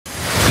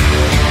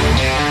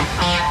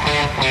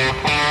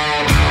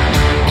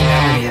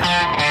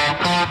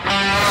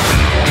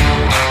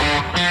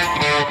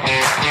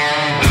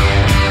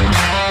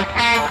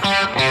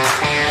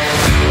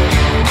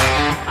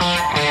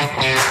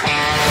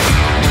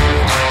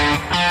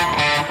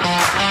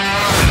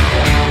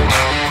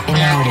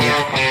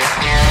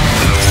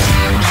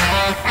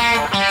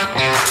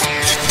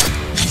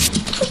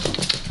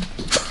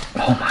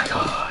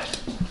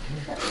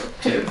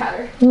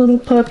little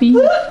puppy.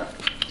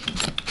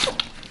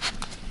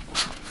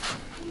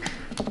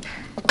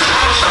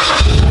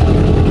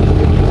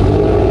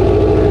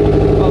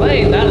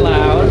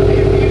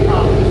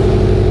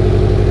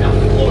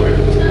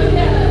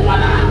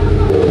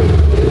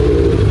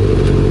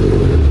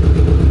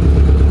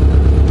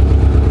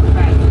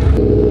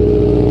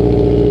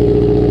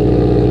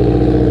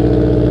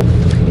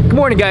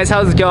 Morning guys,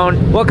 how's it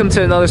going? Welcome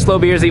to another Slow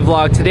Beersy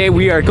vlog. Today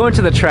we are going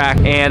to the track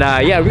and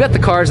yeah, we got the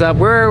cars up.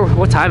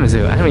 What time is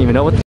it? I don't even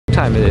know what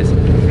time it is.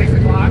 6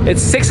 o'clock?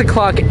 It's 6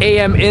 o'clock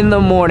a.m. in the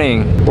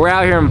morning. We're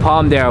out here in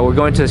Palmdale. We're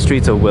going to the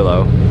streets of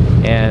Willow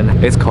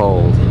and it's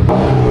cold.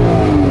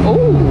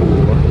 Oh.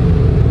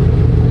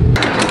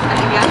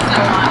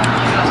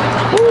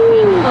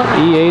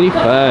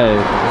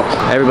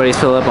 E85. Everybody's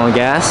filled up on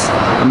gas.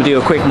 I'm gonna do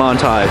a quick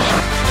montage.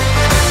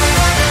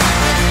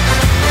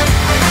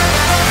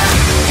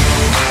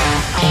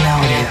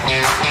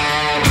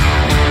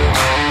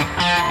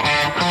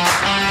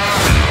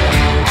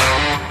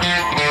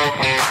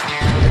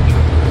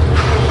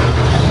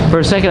 For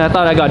a second, I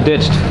thought I got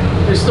ditched.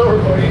 You're still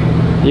recording?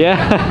 Yeah.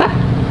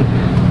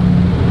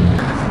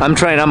 I'm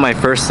trying out my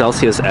first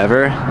Celsius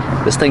ever.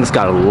 This thing's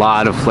got a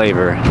lot of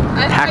flavor.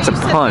 Packs a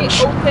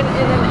punch. Open in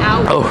and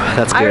out. Oh,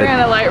 that's good. I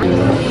ran a light.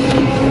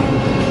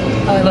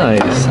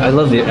 Nice. I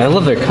love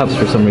their cups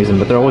for some reason,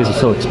 but they're always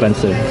so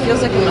expensive.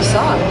 Feels like a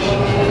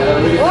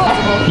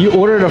massage. You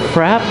ordered a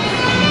frap?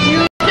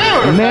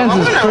 Man's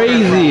is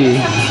crazy.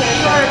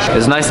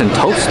 It's nice and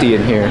toasty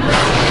in here.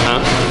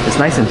 It's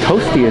nice and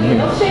toasty in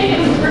here.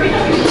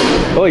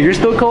 Oh, you're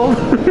still cold?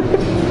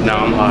 No,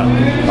 I'm hot.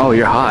 Oh,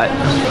 you're hot.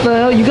 What the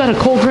hell? You got a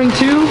cold drink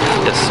too?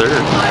 Yes, sir.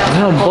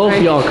 No,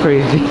 both y'all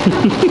crazy.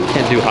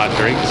 Can't do hot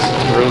drinks.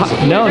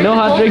 No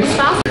hot drinks.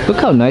 Look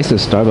how nice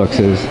this Starbucks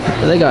is.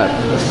 They got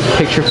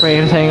picture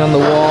frames hanging on the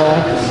wall.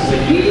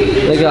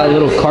 They got a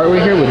little cart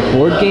right here with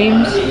board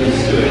games.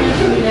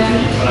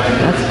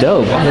 That's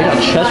dope. They got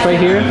chess right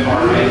here.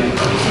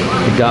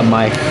 We got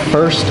my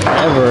first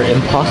ever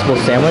Impossible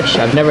sandwich.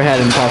 I've never had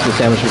an Impossible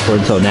sandwich before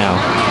until now.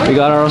 We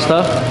got our own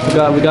stuff. We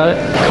got it.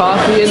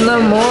 Coffee in the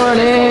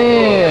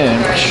morning.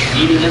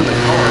 Eating in the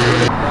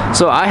car.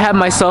 So I had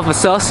myself a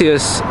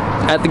Celsius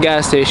at the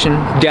gas station,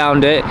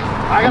 downed it.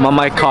 I'm on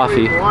my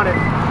coffee.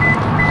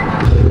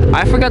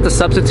 I forgot to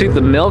substitute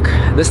the milk.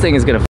 This thing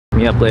is gonna f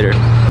me up later.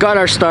 Got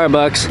our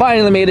Starbucks.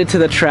 Finally made it to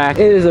the track.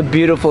 It is a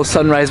beautiful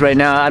sunrise right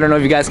now. I don't know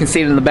if you guys can see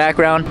it in the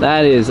background.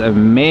 That is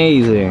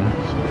amazing.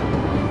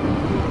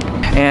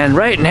 And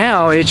right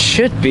now it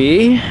should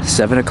be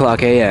 7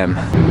 o'clock a.m.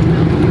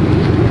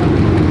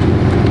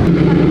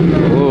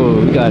 Oh,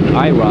 we got an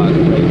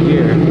IROC right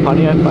here.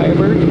 Pontiac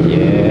Firebird?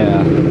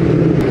 Yeah.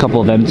 A couple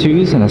of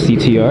M2s and a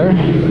CTR.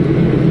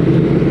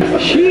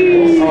 Sheesh.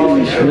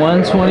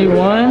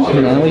 121.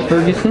 Natalie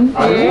Ferguson?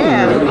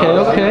 Yeah.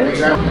 Okay.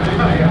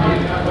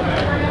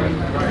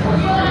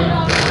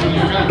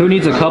 Who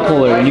needs a cup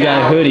holder? You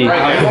got a hoodie. You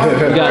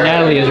got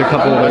Natalie as your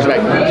cup holder.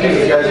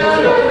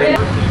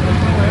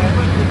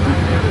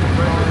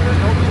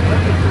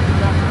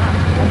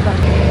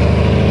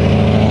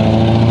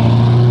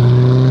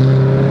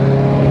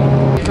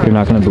 You're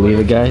not gonna believe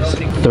it, guys.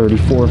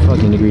 34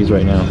 fucking degrees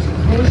right now.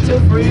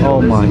 Oh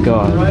my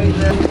god.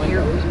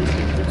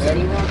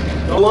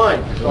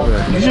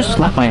 You just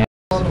slapped my ass.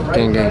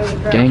 Gang, gang.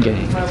 Gang,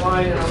 gang.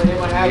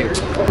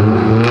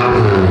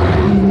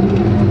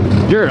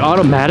 You're an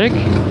automatic?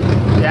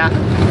 Yeah.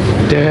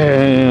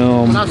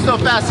 Damn. I'm so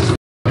fast as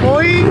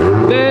boy.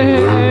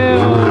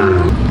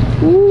 Damn.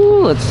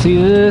 Ooh, let's see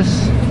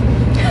this.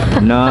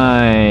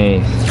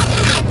 Nice.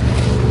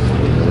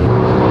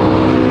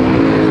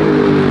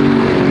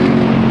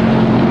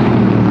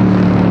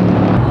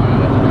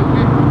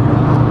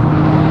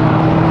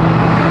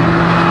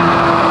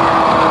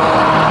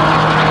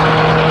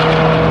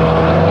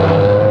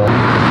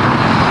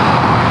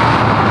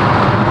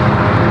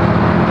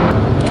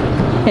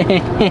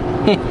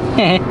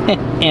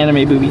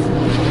 Anime boobies.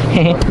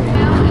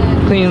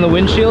 Cleaning the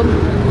windshield.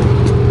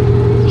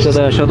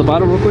 Show the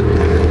bottle real quick.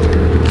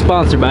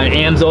 Sponsored by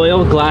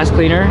AMSOIL Glass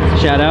Cleaner.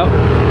 Shout out.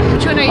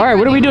 Alright,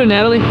 what are we doing,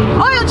 Natalie?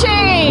 Oil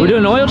change! We're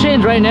doing an oil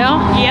change right now?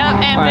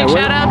 Yep, and big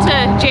shout out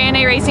to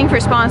J&A Racing for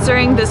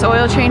sponsoring this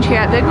oil change here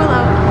at Big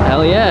Willow.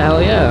 Hell yeah,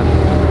 hell yeah.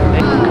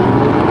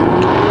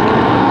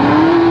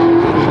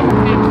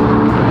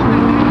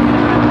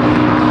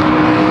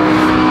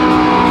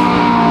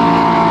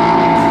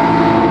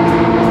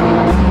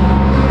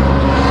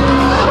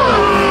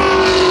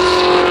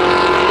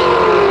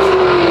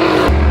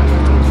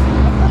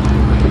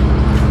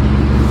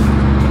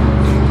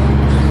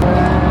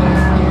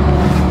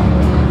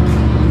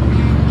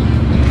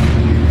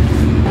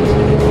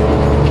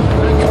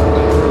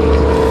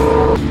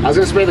 I was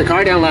gonna spray the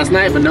car down last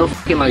night, but no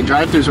fucking like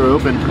drive-thrus were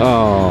open.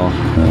 Oh.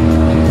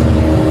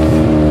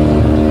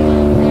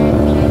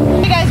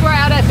 Hey guys, we're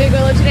out at Big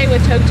Willow today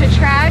with Toke to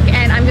Track,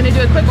 and I'm gonna do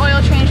a quick oil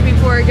change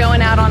before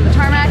going out on the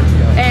tarmac.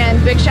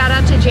 And big shout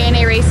out to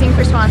J&A Racing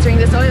for sponsoring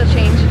this oil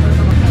change.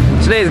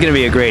 Today is gonna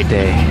be a great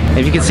day.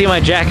 If you can see my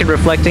jacket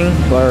reflecting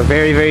or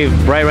very, very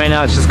bright right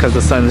now, it's just because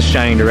the sun is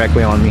shining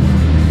directly on me.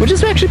 which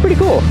is actually pretty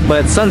cool.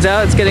 But sun's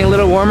out, it's getting a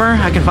little warmer.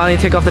 I can finally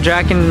take off the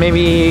jacket in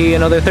maybe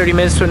another 30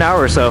 minutes to an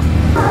hour or so.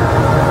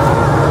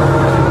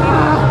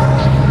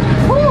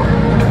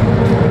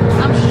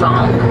 I'm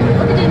strong.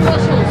 Look at these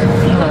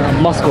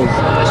muscles.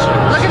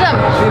 Look at them.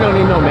 You don't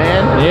need no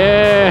man.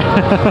 Yeah.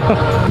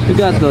 We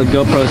got the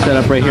GoPro set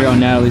up right here on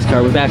Natalie's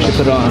car. We've actually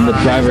put it on the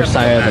driver's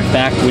side of the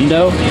back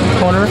window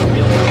corner.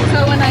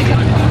 So when I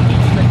come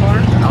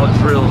I'll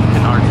drill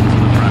an arch into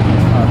the front.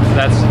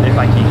 That's if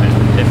I keep it.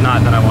 If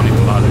not, then I won't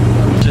even bother.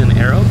 In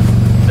Arrow,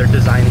 they're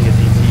designing a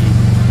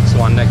DT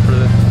swan neck for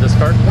this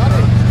car.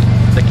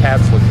 The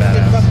cabs look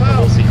badass.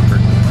 We'll see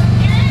first.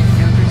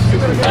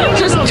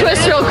 just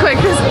twist real quick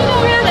because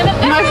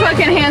my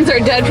fucking hands are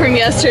dead from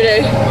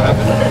yesterday.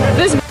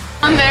 This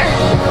on there.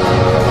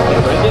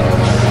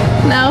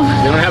 No.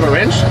 You don't have a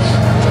wrench?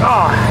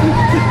 Oh.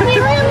 We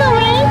don't have a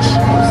wrench.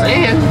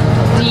 Saying.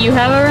 Do you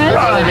have a wrench?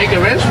 Oh, they make a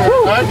wrench for it.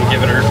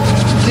 Give it her.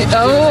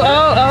 Oh,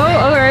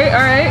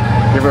 alright.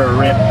 Give her a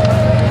rip.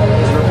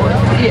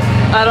 Yeah,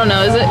 I don't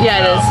know, is it? Yeah,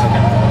 it is.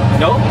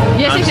 No?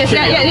 Yes, it is.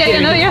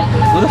 Yeah.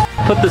 Who the f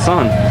put this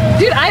on?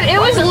 Dude, it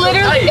was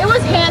literally, it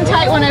was hand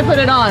tight when I put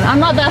it on. I'm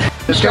not that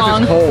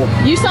strong. It's cold.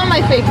 You saw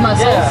my fake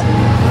muscles. Yeah.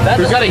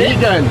 Who's got a heat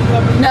gun?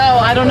 No,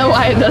 I don't know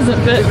why it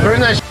doesn't fit. Burn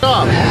that shit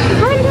off.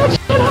 Burn that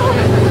shit off.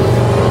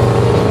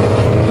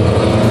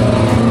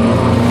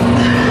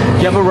 Do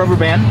you have a rubber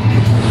band?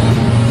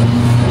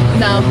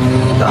 No.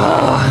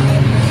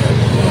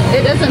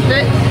 It doesn't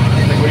fit.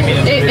 What do you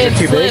mean? It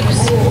too big?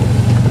 slips.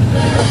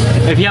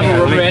 If you have a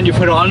rubber band, you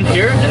put it on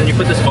here, and then you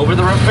put this over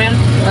the rubber band,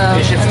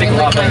 it should stick a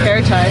lot my better.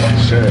 hair tie.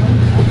 Should.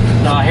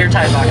 No, hair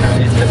tie's not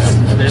gonna.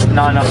 There's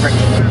not enough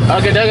friction.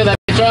 Okay, Doug, that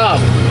bitch off.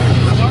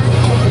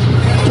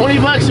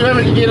 $20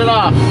 whoever can get it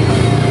off.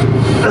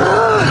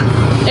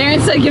 Aaron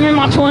said, give me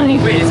my 20.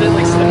 Wait, is it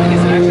like slipping?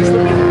 Is it actually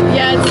slipping?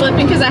 Yeah, it's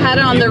slipping because I had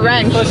it on the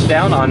wrench. Push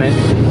down on it,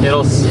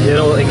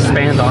 it'll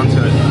expand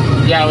onto it.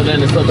 Yeah, well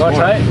then it's still Watch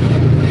right.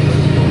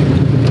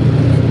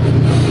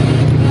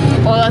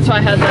 Well, that's why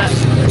I had that.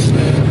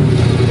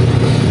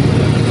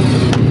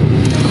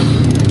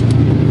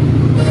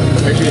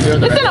 Make sure you do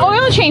it. It's an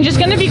oil change. It's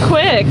gonna be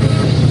quick.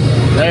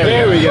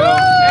 There we go.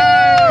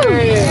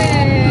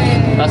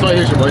 Hey. That's why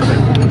here's your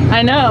boyfriend.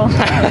 I know.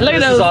 Look at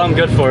This those. is all I'm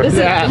good for. This is,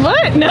 Yeah.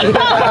 what? No.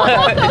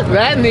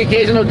 That and the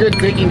occasional good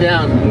taking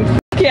down.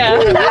 Yeah.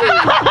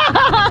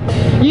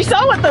 You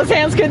saw what those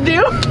hands could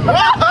do.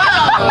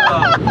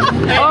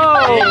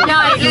 Oh,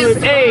 Nice.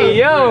 Hey,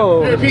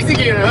 yo. You're a PC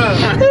gamer,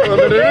 huh?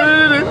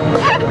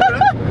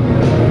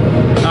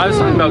 I was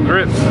talking about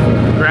grip,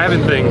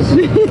 grabbing things.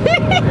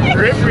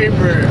 Rip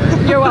Reaper.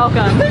 You're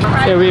welcome.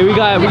 Yeah, we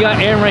got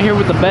Aaron right here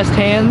with the best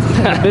hands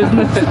in the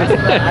business.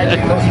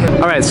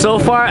 All right, so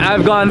far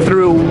I've gone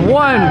through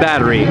one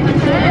battery.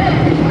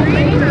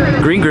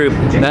 Green group,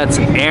 that's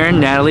Aaron,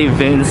 Natalie,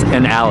 Vince,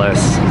 and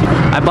Alice.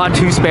 I bought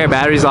 2 spare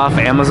batteries off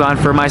Amazon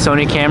for my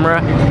Sony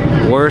camera.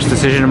 Worst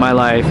decision of my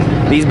life.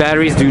 These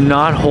batteries do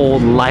not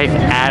hold life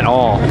at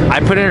all.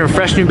 I put in a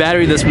fresh new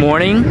battery this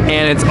morning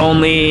and it's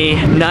only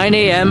 9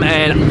 a.m.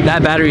 and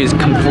that battery is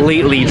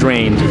completely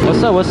drained.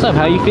 What's up?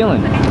 How you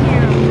feeling?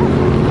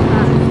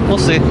 We'll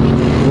see.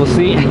 We'll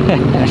see.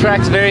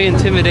 Track's very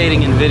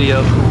intimidating in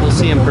video. We'll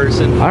see in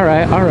person. All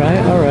right.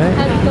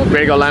 Ready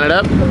to go line it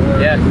up?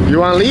 Yeah. You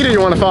want to lead or you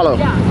want to follow?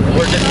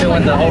 We're just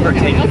doing the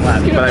overtaking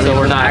lap, but I mean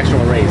we're not actual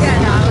race.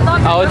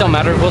 Oh, it don't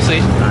matter. We'll see.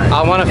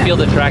 I want to feel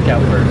the track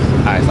out first.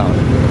 All right, solid.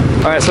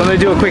 All right, so I'm gonna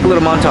do a quick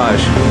little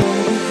montage.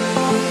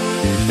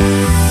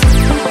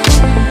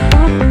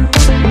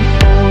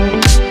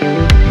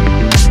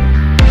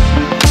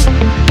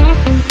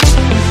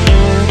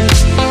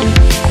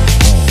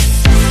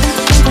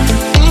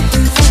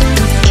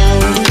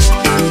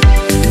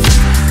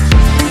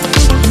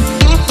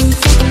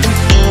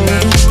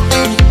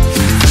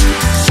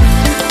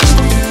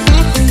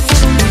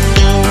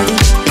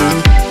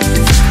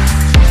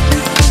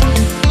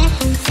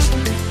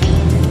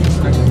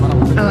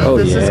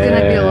 This is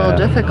gonna be a little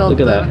difficult. Look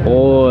at that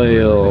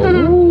oil.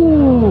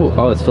 Ooh.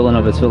 Oh, it's filling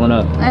up. It's filling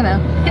up. I know.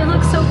 It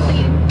looks so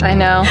clean. I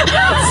know.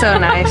 It's so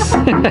nice.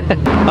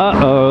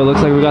 Uh-oh,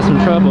 looks like we got some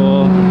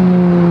trouble.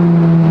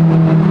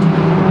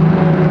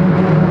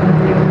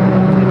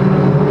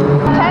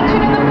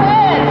 Attention in the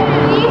pits.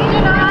 Please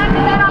do not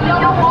stand on the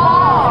yellow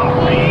wall.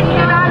 Please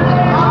do not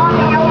stand on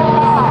the yellow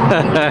wall.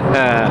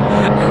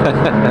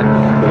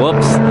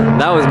 Whoops,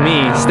 that was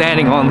me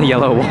standing on the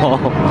yellow wall.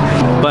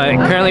 But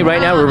currently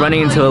right now we're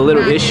running into a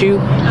little issue.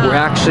 We're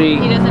actually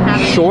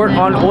short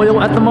on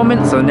oil at the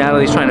moment, so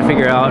Natalie's trying to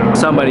figure out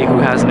somebody who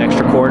has an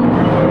extra quart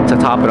to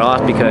top it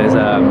off because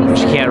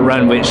she can't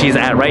run with, she's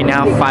at right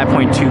now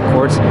 5.2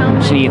 quarts.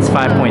 She needs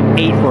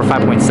 5.8 or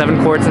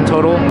 5.7 quarts in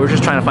total. We're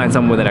just trying to find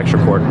someone with an extra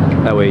quart.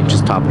 That way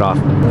just top it off.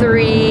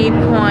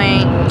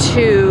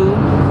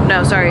 3.2.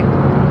 No, sorry.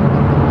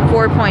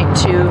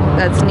 4.2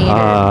 that's needed.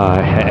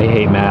 I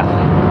hate math.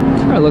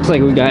 All right, looks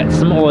like we got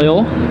some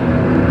oil.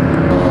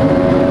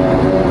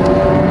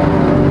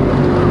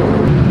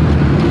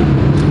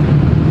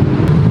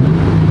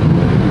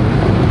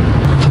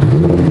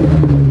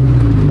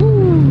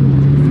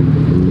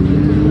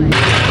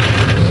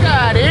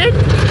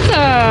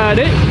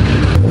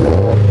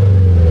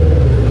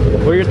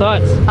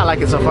 I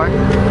like it so far.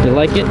 You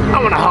like it?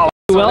 I'm gonna haul.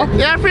 Well?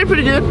 Yeah,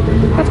 pretty good.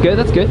 That's good,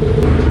 that's good.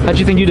 How'd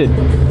you think you did?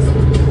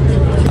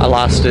 I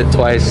lost it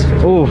twice.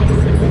 Oh.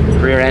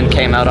 Rear end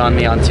came out on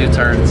me on 2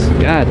 turns.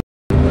 God.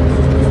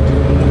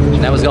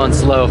 And that was going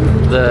slow.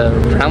 The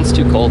ground's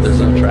too cold, there's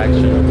no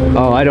traction.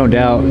 Oh, I don't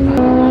doubt.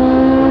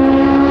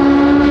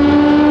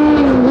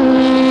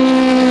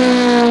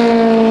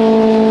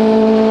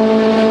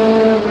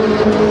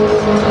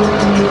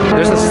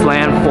 There's a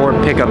Slam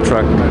Ford pickup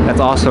truck that's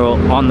also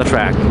on the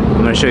track.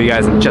 I'm gonna show you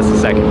guys in just a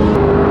second.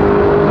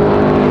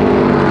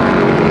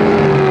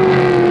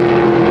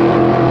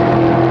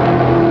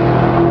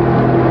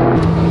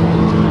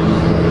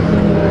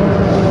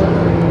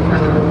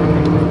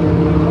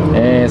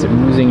 As it's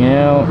oozing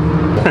out.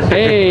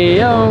 Hey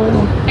yo!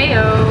 Hey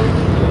yo!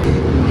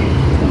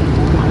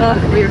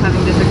 We are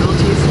having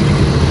difficulties.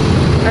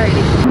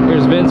 Alrighty.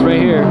 Here's Vince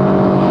right here.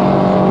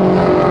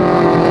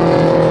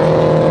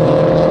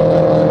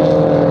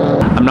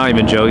 I'm not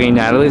even joking,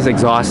 Natalie's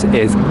exhaust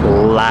is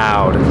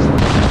loud.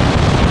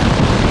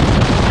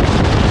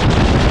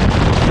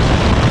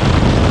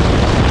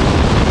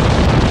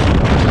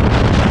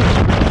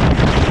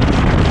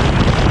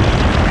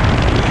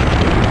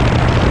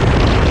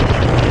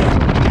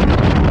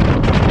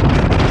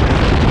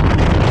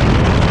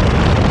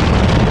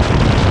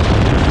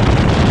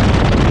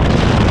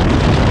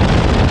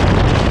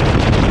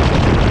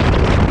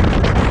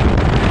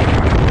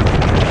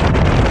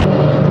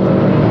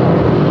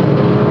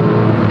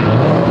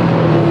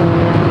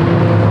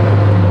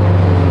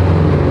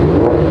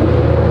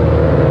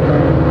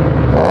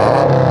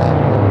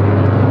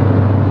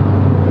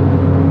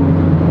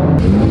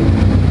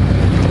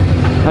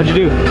 How'd you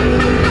do?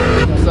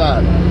 What's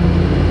up?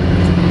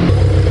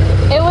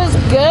 It was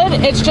good.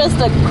 It's just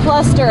a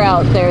cluster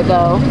out there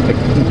though.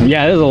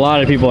 Yeah, there's a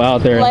lot of people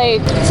out there.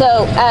 Like,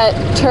 so at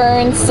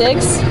turn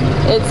 6,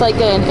 it's like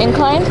an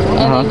incline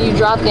and then you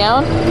drop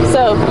down.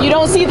 So you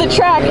don't see the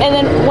track, and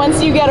then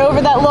once you get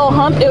over that little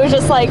hump, it was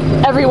just like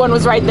everyone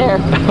was right there.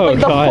 Oh, like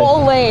the God.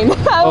 whole lane.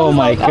 Oh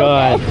my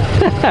God.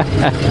 Okay.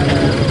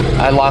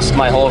 I lost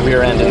my whole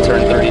rear end in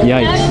turn 3.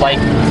 Yikes. Like,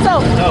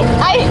 So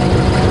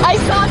I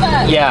saw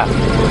that. yeah.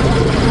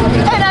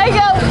 And I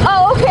go,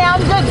 oh, okay,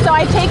 I'm good. So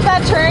I take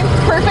that turn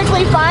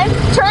perfectly fine.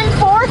 Turn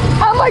 4,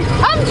 I'm like,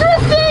 I'm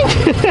drifting.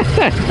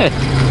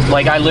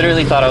 Like, I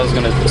literally thought I was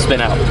gonna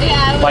spin out.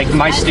 Yeah. Like,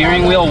 my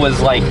steering wheel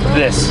was like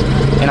this,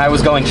 and I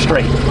was going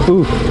straight.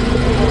 Ooh.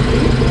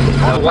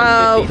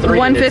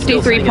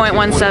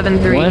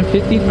 153.173.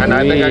 153. And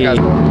I think I got.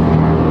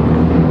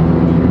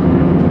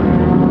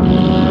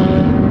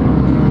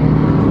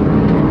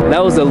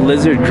 That was a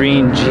Lizard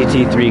Green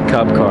GT3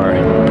 Cup car.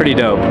 Pretty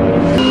dope.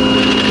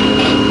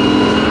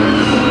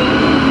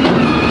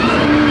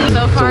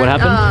 So far, what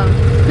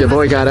happened? Your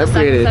boy got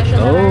upgraded.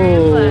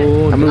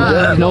 Oh, I moved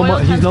up.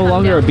 he's no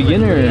longer a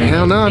beginner.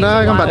 Hell no,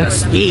 dog. I'm about to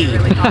speed.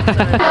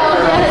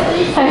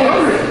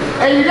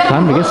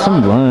 Time to get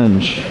some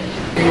lunch.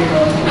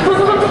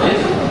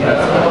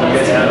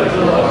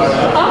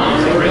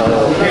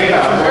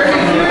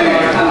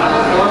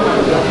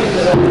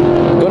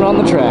 Going on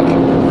the track.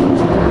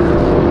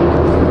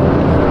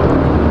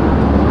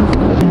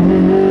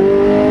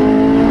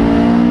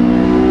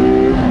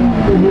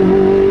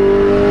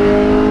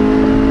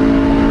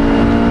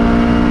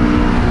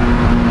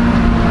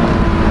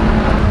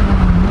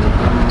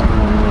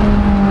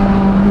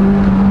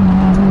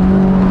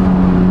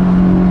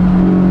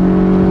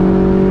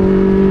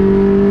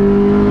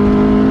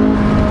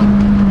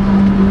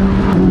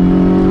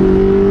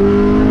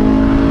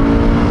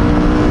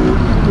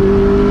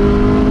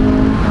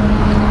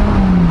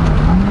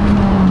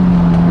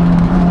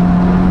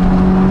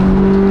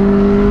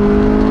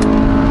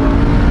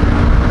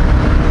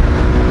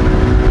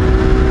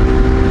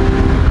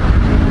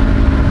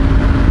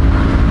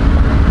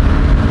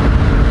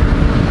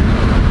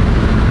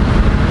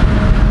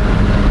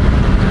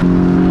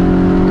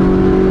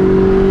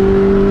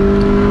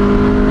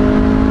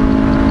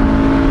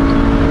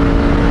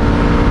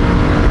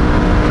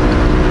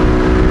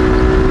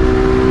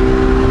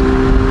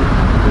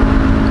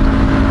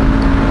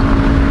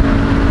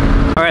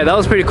 That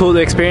was pretty cool to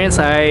experience.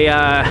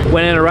 I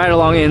went in a ride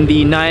along in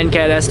the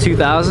 9Cat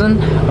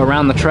S2000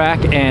 around the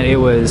track, and it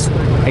was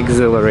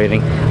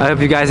exhilarating. I hope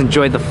you guys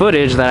enjoyed the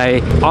footage that I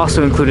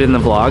also included in the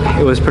vlog.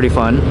 It was pretty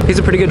fun. He's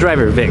a pretty good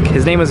driver, Vic.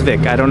 His name is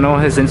Vic. I don't know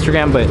his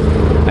Instagram, but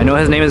I know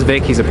his name is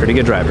Vic. He's a pretty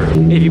good driver.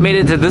 If you made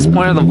it to this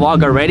point of the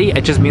vlog already,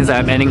 it just means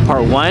that I'm ending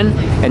part 1,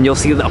 and you'll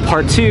see the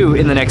part 2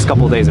 in the next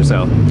couple of days or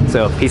so.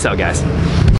 So peace out, guys.